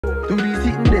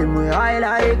them way I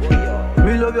like.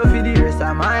 Me love you for the rest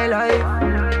of my life.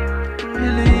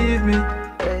 Believe me,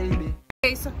 baby.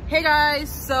 Hey guys,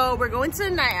 so we're going to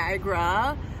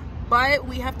Niagara, but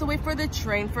we have to wait for the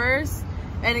train first,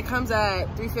 and it comes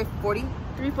at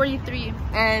 3:43,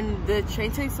 and the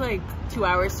train takes like 2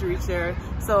 hours to reach there.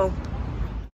 So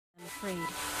I'm afraid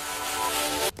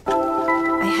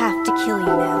I have to kill you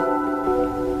now.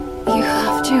 You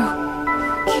have to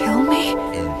kill me?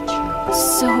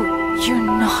 So you're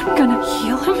not gonna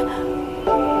heal him?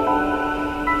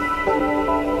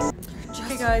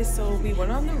 Okay guys, so we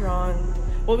went on the wrong,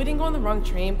 well, we didn't go on the wrong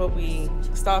train, but we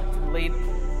stopped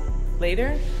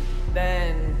later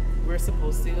than we're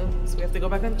supposed to. So we have to go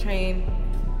back on the train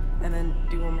and then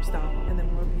do one more stop, and then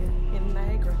we'll be in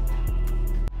Niagara.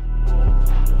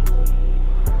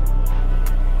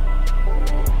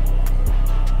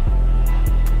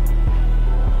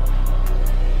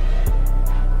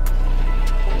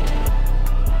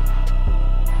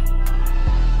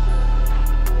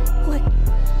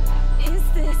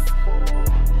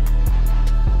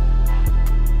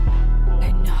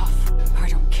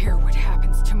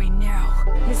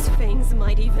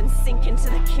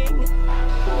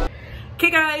 Okay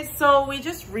guys, so we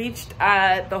just reached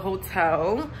at the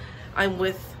hotel. I'm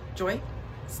with Joy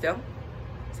still.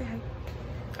 Say hi.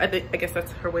 I guess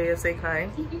that's her way of saying hi.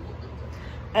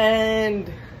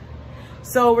 And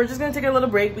so we're just gonna take a little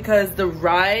break because the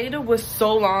ride was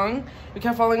so long. We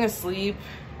kept falling asleep.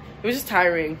 It was just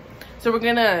tiring. So we're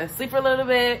gonna sleep for a little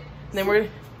bit, and then we're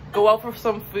gonna go out for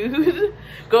some food.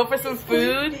 Go for some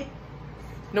food.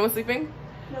 No one's sleeping?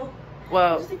 No.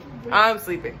 Well, I'm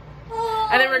sleeping.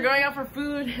 And then we're going out for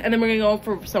food, and then we're gonna go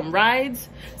for some rides.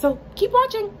 So keep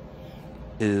watching.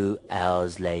 2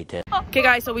 hours later. Okay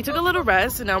guys, so we took a little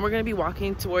rest, and now we're gonna be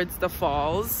walking towards the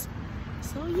falls.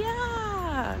 So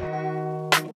yeah.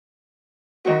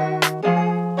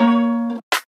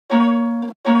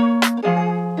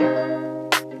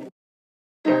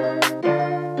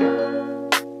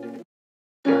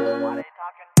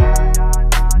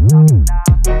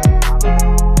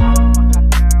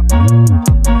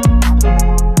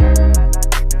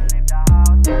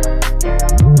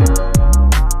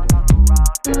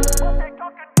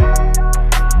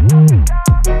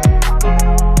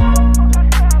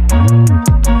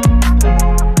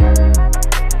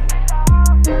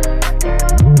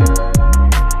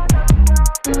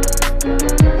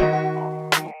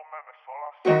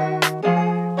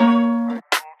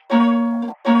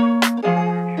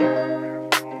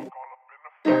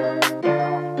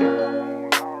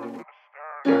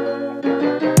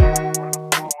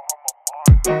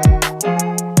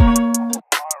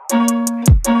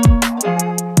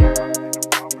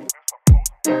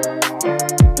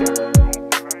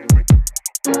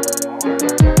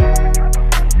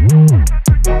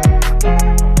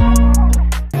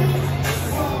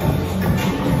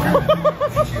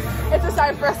 It's a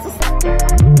sign for us to stop.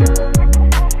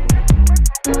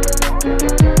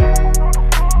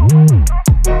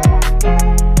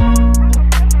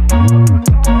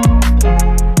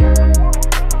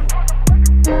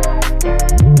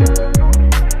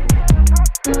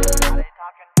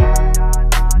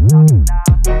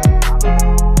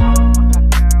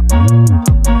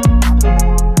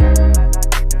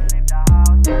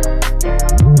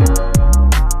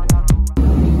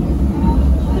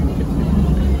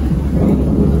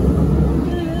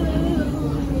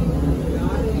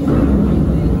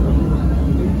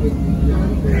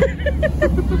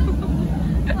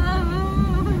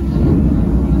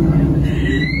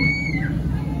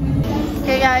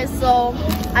 Okay guys, so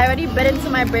I already bit into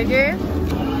my burger,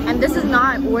 and this is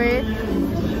not worth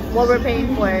what we're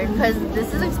paying for because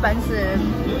this is expensive,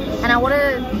 and I would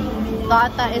have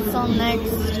thought that it's some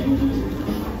next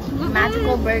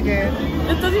magical burger.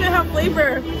 It doesn't even have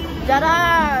flavor.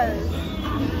 Deadass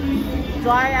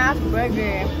dry ass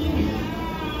burger.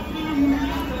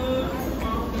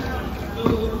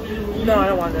 No, I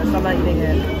don't want this. I'm not eating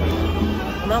it.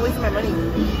 I'm not wasting my money.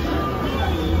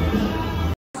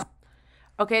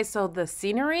 Okay, so the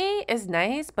scenery is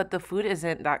nice, but the food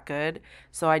isn't that good.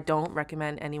 So I don't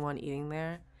recommend anyone eating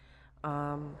there.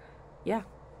 Yeah.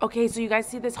 Okay, so you guys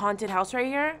see this haunted house right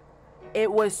here?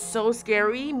 It was so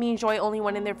scary. Me and Joy only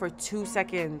went in there for 2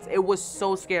 seconds. It was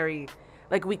so scary.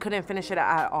 Like, we couldn't finish it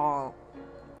at all.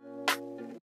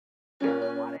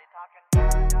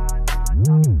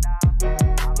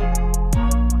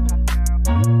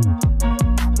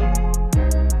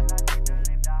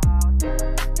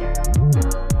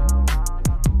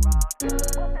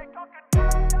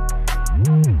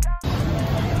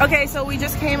 Okay, so we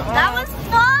just came on. That was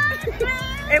fun!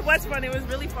 It was fun. It was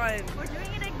really fun. We're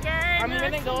doing it again. again. I'm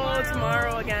gonna go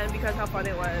tomorrow again because how fun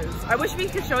it was. I wish we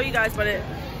could show you guys, but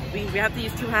we have to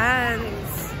use 2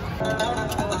 hands.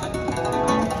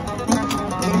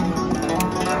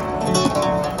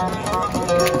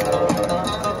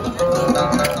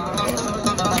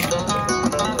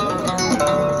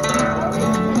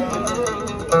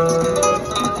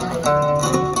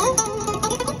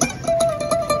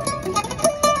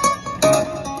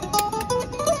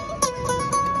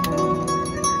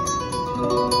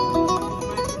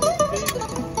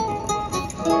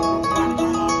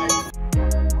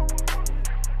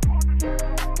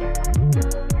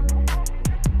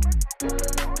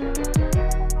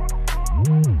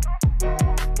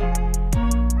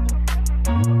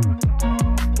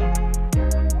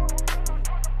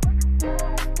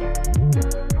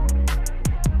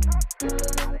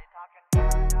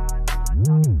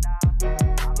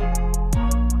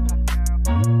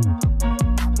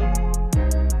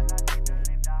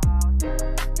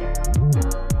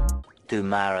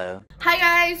 Tomorrow. Hi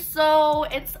guys, so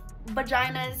it's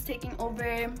Vagina's taking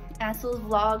over Ansel's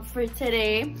vlog for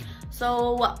today.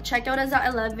 So checkout is at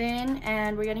 11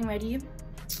 and we're getting ready,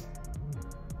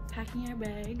 packing our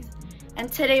bags.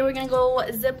 And today we're gonna go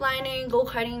ziplining, go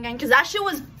karting again, because that shit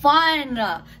was fun.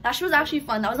 That shit was actually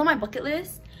fun. That was on my bucket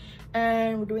list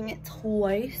and we're doing it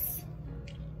twice.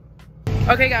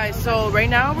 Okay guys, so right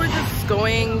now we're just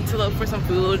going to look for some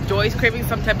food. Joy's craving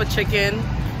some type of chicken.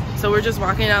 So we're just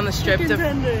walking down the strip to,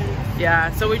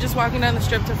 yeah, so we're just walking down the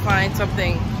strip to find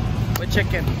something with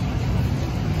chicken.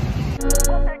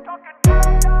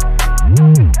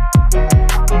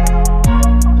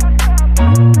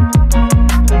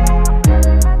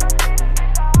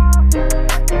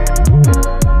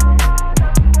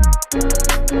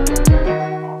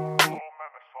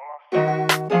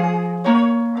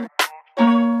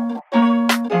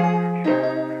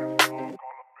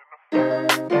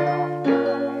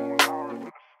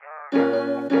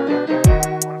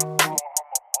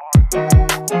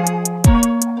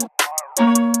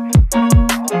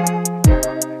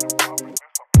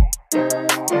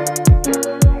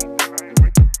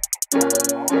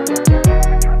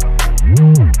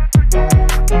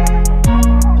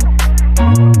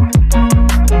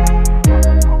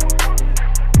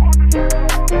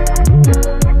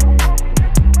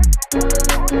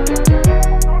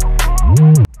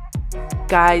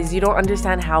 Guys, you don't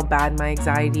understand how bad my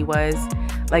anxiety was.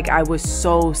 Like, I was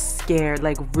so scared,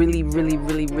 like really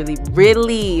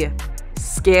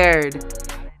scared.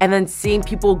 And then seeing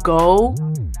people go,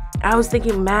 I was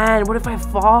thinking, man, what if I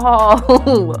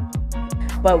fall?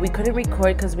 But we couldn't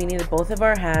record because we needed both of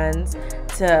our hands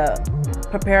to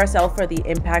prepare ourselves for the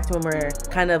impact when we're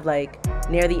kind of like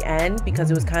near the end,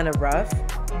 because it was kind of rough.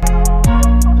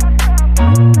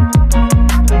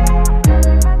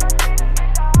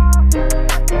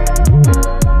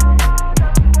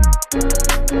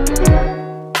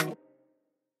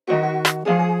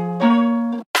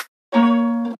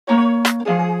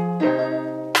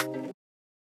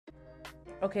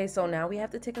 Okay, so now we have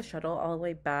to take a shuttle all the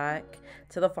way back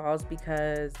to the falls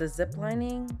because the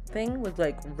ziplining thing was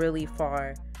like really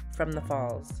far from the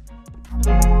falls.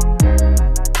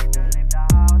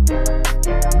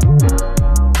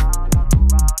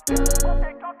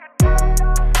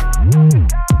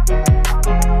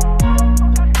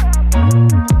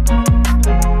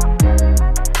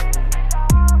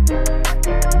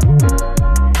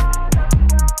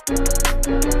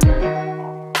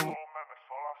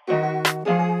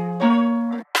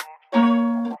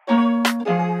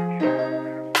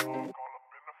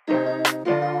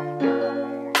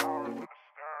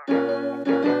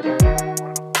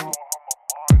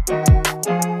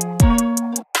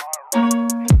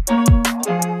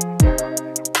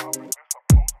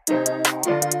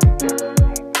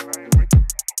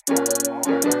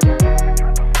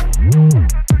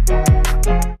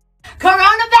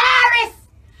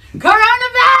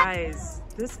 Guys,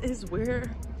 this is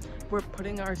where we're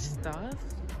putting our stuff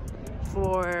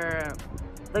for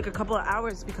like a couple of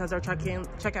hours because our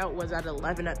checkout was at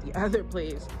 11 at the other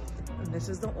place, and this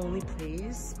is the only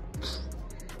place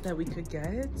that we could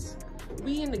get.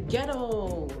 We in the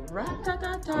ghetto,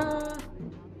 rat-ta-ta-ta.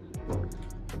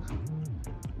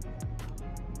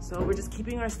 So we're just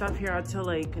keeping our stuff here until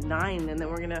like 9, and then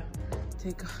we're gonna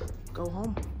go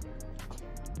home.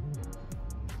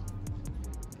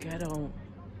 Ghetto.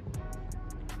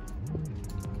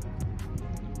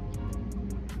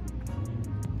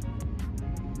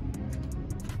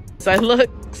 So I look.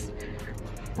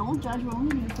 Don't judge, we're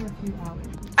only here for a few hours.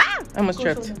 Ah! I almost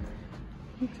tripped.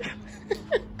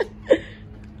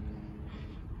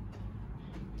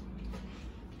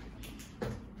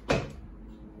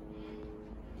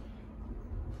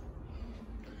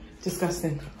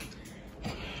 Disgusting.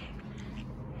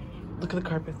 Look at the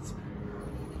carpets.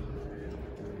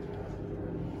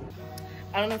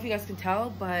 I don't know if you guys can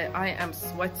tell, but I am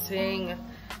sweating.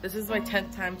 This is my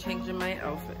 10th time changing my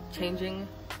outfit.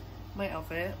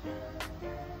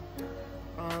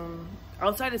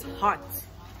 Outside is hot.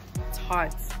 It's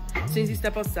hot. As soon as you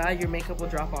step outside, your makeup will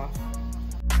drop off.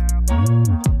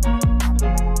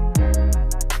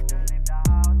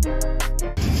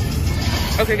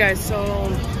 Okay guys, so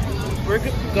we're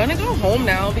gonna go home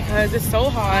now because it's so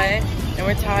hot and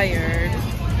we're tired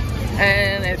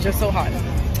and it's just so hot.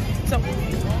 So,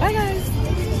 bye guys.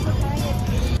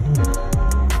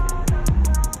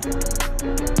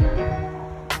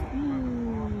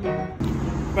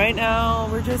 Right now,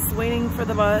 we're just waiting for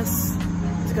the bus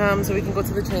to come so we can go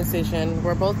to the train station.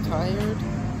 We're both tired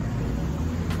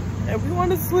and we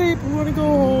want to sleep. We want to go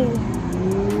home.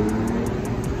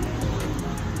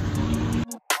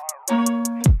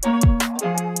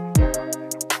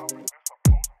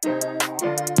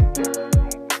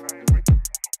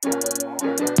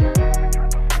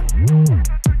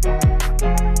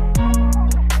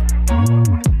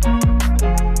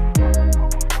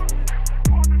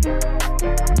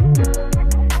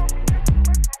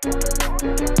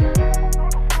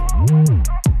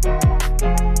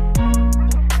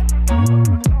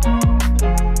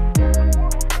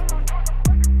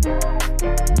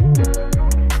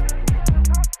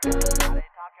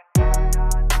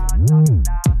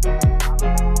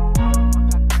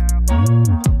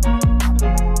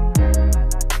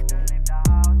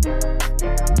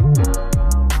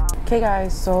 Okay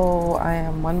guys, so I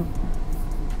am one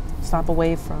stop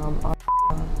away from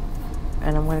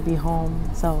and I'm gonna be home.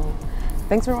 So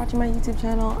thanks for watching my YouTube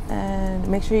channel and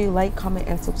make sure you like, comment,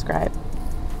 and subscribe.